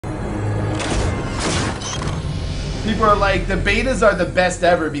People are like, the betas are the best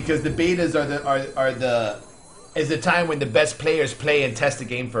ever because the betas is the time when the best players play and test the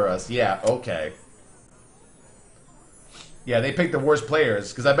game for us. Yeah, okay. Yeah, they pick the worst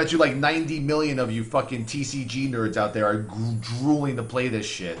players because I bet you like 90 million of you fucking TCG nerds out there are drooling to play this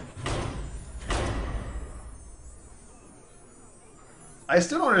shit. I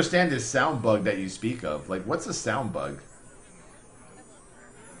still don't understand this sound bug that you speak of. Like, what's a sound bug?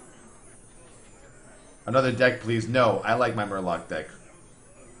 Another deck, please. No, I like my Murloc deck.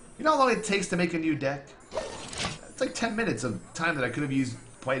 You know how long it takes to make a new deck? It's like 10 minutes of time that I could have used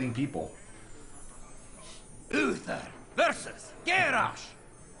fighting people. Uther versus Garrosh.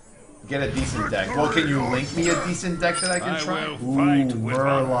 Get a decent deck. Well, can you link me a decent deck that I can try? Ooh,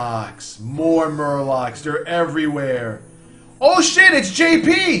 Murlocs. More Murlocs. They're everywhere. Oh shit, it's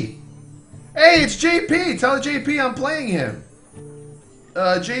JP! Hey, it's JP! Tell JP I'm playing him.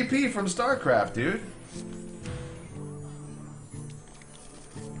 JP from StarCraft, dude.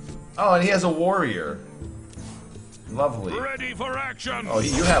 Oh, and he has a warrior. Lovely. Ready for action. Oh,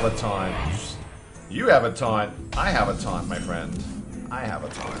 you have a taunt. You have a taunt. I have a taunt, my friend. I have a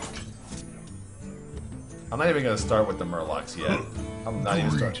taunt. I'm not even gonna start with the Murlocs yet. I'm not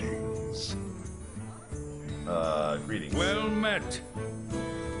even starting. Greetings. Well met.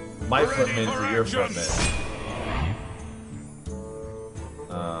 My footman for your footman.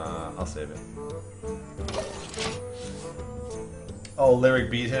 I'll save it. Oh, Lyric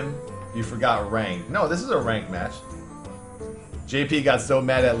beat him? You forgot rank. No, this is a rank match. JP got so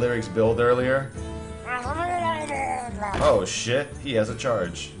mad at Lyric's build earlier. Oh shit, he has a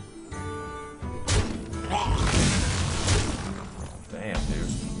charge. Damn, dude.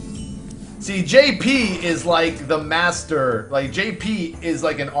 See, JP is like the master. Like, JP is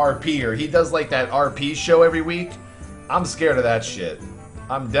like an RPer. He does like that RP show every week. I'm scared of that shit.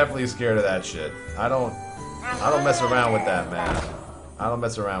 I'm definitely scared of that shit. I don't mess around with that, man. I don't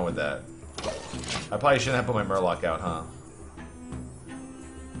mess around with that. I probably shouldn't have put my Murloc out, huh?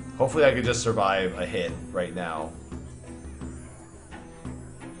 Hopefully I could just survive a hit right now.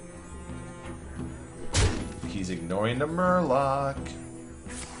 He's ignoring the Murloc.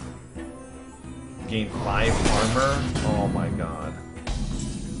 Gain 5 armor. Oh my god.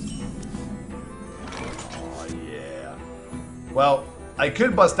 Oh yeah. Well, I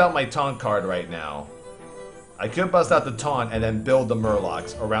could bust out my taunt card right now. I could bust out the taunt and then build the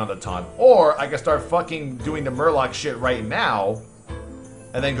Murlocs around the taunt. Or I could start fucking doing the Murloc shit right now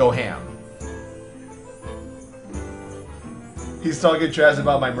and then go ham. He's talking trash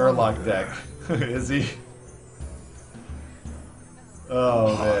about my Murloc deck. Is he?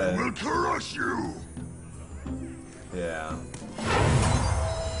 Oh man. I will crush you. Yeah.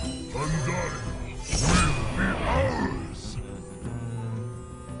 Undone will be ours.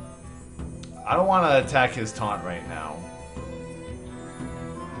 I don't want to attack his taunt right now.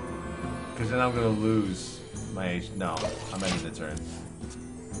 Because then I'm going to lose my... No, I'm ending the turn.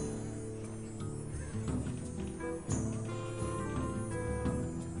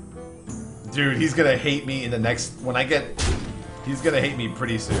 Dude, he's going to hate me in the next... When I get... He's going to hate me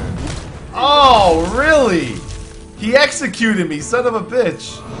pretty soon. Oh, really? He executed me, son of a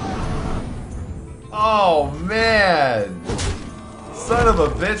bitch. Oh, man. Son of a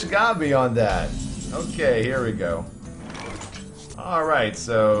bitch got me on that. Okay, here we go. Alright,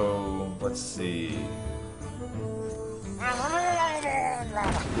 so... Let's see.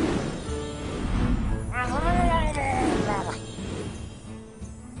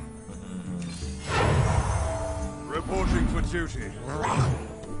 Reporting for duty.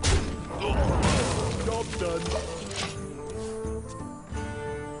 Job done.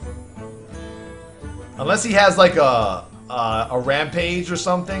 Unless he has like a rampage or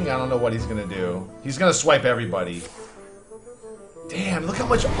something, I don't know what he's gonna do. He's gonna swipe everybody. Damn, look how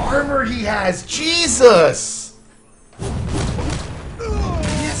much armor he has! Jesus! He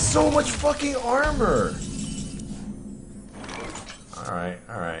has so much fucking armor! Alright,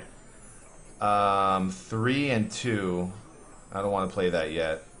 alright. 3 and 2. I don't want to play that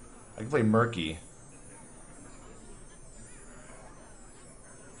yet. I can play Murky.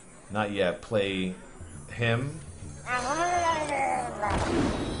 Not yet. Play him.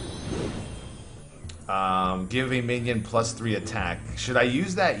 Give a minion +3 attack. Should I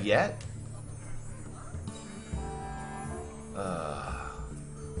use that yet?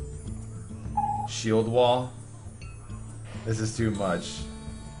 Shield wall. This is too much.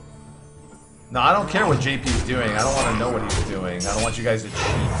 No, I don't care what JP's doing. I don't want to know what he's doing. I don't want you guys to cheat.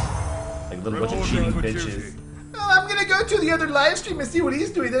 Like a little bunch of cheating bitches. Oh, I'm gonna go to the other live stream and see what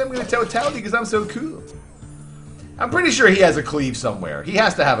he's doing. Then I'm gonna tell Towelliee because I'm so cool. I'm pretty sure he has a cleave somewhere. He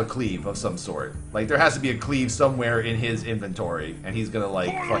has to have a cleave of some sort. Like, there has to be a cleave somewhere in his inventory. And he's gonna,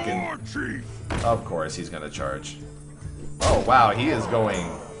 like, fucking... Of course, he's gonna charge. Oh, wow, he is going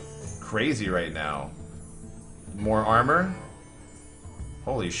crazy right now. More armor?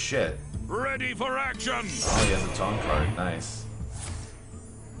 Holy shit. Ready for action! Oh, he has a taunt card. Nice.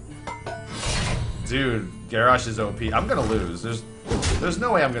 Dude, Garrosh is OP. I'm gonna lose. There's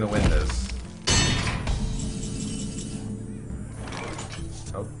no way I'm gonna win this.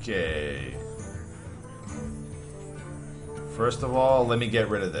 Okay. First of all, let me get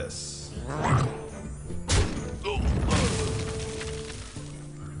rid of this. I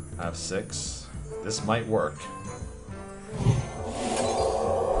have 6. This might work.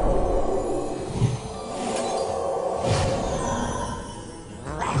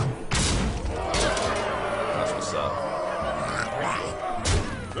 That's what's up.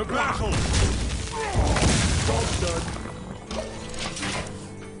 The battle! Job done.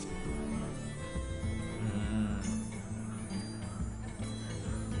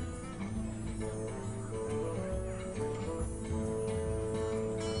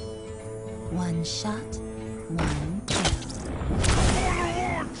 One shot, one kill. For the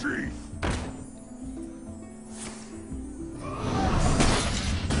war chief!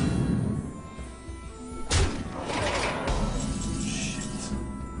 Shit.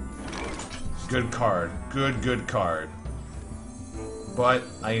 Good card. Good card. But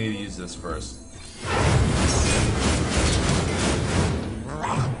I need to use this first.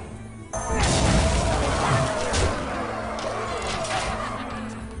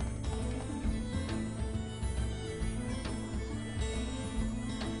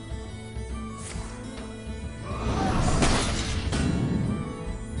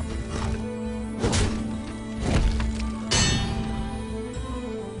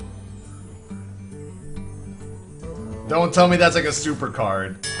 Don't tell me that's like a super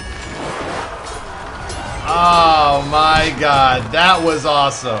card. Oh my god, that was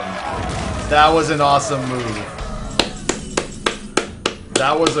awesome. That was an awesome move.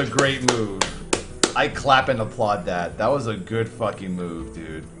 That was a great move. I clap and applaud that. That was a good fucking move,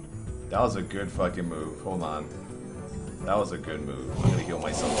 dude. That was a good fucking move. Hold on. That was a good move. I'm gonna heal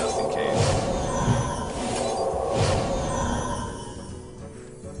myself just in case.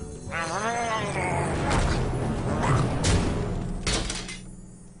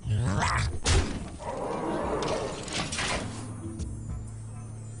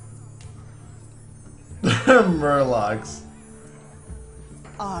 Murlocs.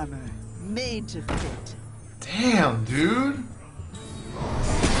 Armor made to fit. Damn, dude.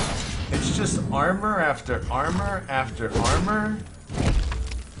 It's just armor after armor after armor.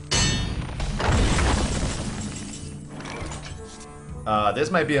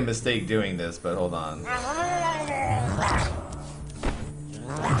 This might be a mistake doing this, but hold on.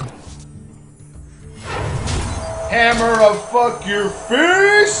 Hammer of fuck your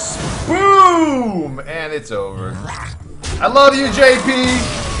face! Boom! And it's over. I love you, JP!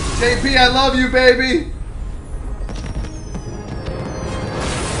 JP, I love you, baby!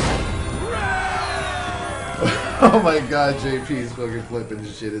 Oh my god, JP is fucking flipping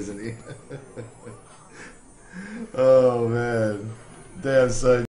shit, isn't he? Oh man. Damn, son.